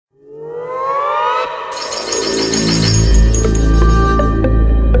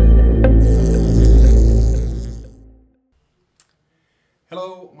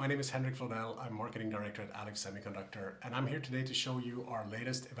is Henrik Flodell. I'm Marketing Director at Alif Semiconductor, and I'm here today to show you our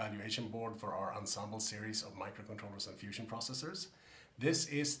latest evaluation board for our Ensemble series of microcontrollers and fusion processors. This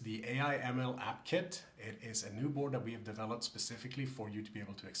is the AI ML App Kit. It is a new board that we have developed specifically for you to be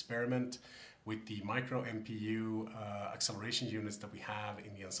able to experiment with the microNPU acceleration units that we have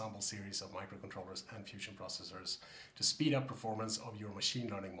in the Ensemble series of microcontrollers and fusion processors to speed up performance of your machine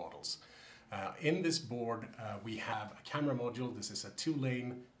learning models. In this board, we have a camera module. This is a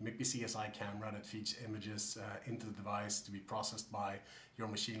 2-lane MIPI-DSI camera that feeds images into the device to be processed by your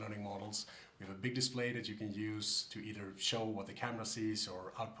machine learning models. We have a big display that you can use to either show what the camera sees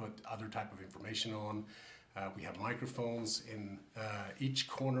or output other type of information on. We have microphones in each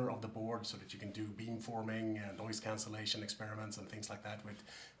corner of the board so that you can do beamforming and noise cancellation experiments and things like that with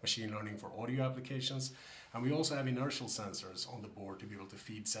machine learning for audio applications. And we also have inertial sensors on the board to be able to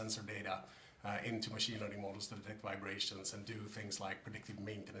feed sensor data into machine learning models to detect vibrations and do things like predictive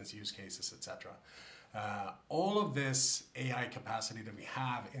maintenance use cases, etc. All of this AI capacity that we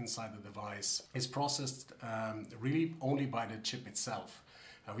have inside the device is processed really only by the chip itself.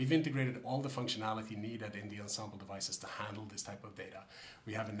 We've integrated all the functionality needed in the Ensemble devices to handle this type of data.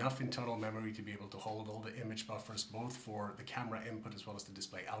 We have enough internal memory to be able to hold all the image buffers, both for the camera input as well as the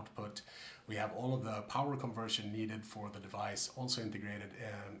display output. We have all of the power conversion needed for the device also integrated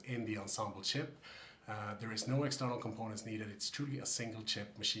in the Ensemble chip. There is no external components needed. It's truly a single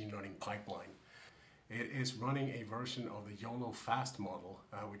chip machine learning pipeline. It is running a version of the YOLO fast model,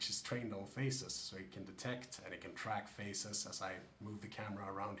 which is trained on faces. So it can detect and it can track faces. As I move the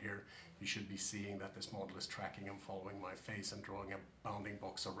camera around here, you should be seeing that this model is tracking and following my face and drawing a bounding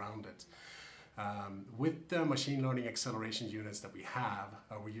box around it. With the machine learning acceleration units that we have,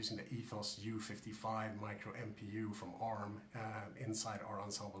 we're using the Ethos-U55 microNPU from ARM inside our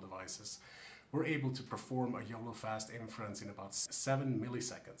Ensemble devices. We're able to perform a YOLO fast inference in about 7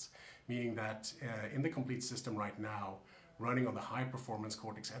 milliseconds, meaning that in the complete system right now, running on the high performance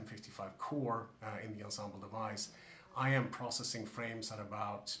Cortex-M55 core in the Ensemble device, I am processing frames at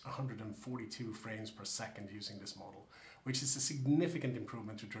about 142 frames per second using this model, which is a significant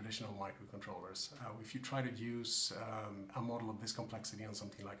improvement to traditional microcontrollers. If you try to use a model of this complexity on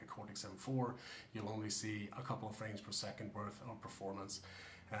something like a Cortex-M4, you'll only see a couple of frames per second worth of performance.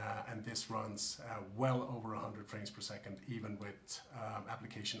 And this runs well over 100 frames per second, even with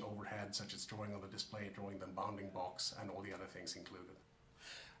application overhead, such as drawing on the display, drawing the bounding box, and all the other things included.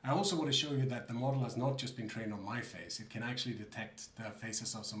 I also want to show you that the model has not just been trained on my face. It can actually detect the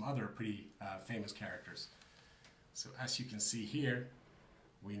faces of some other pretty famous characters. So as you can see here,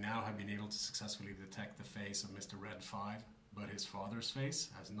 we now have been able to successfully detect the face of Mr. Red 5, but his father's face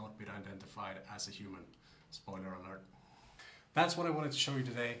has not been identified as a human. Spoiler alert. That's what I wanted to show you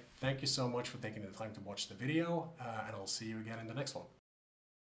today. Thank you so much for taking the time to watch the video, and I'll see you again in the next one.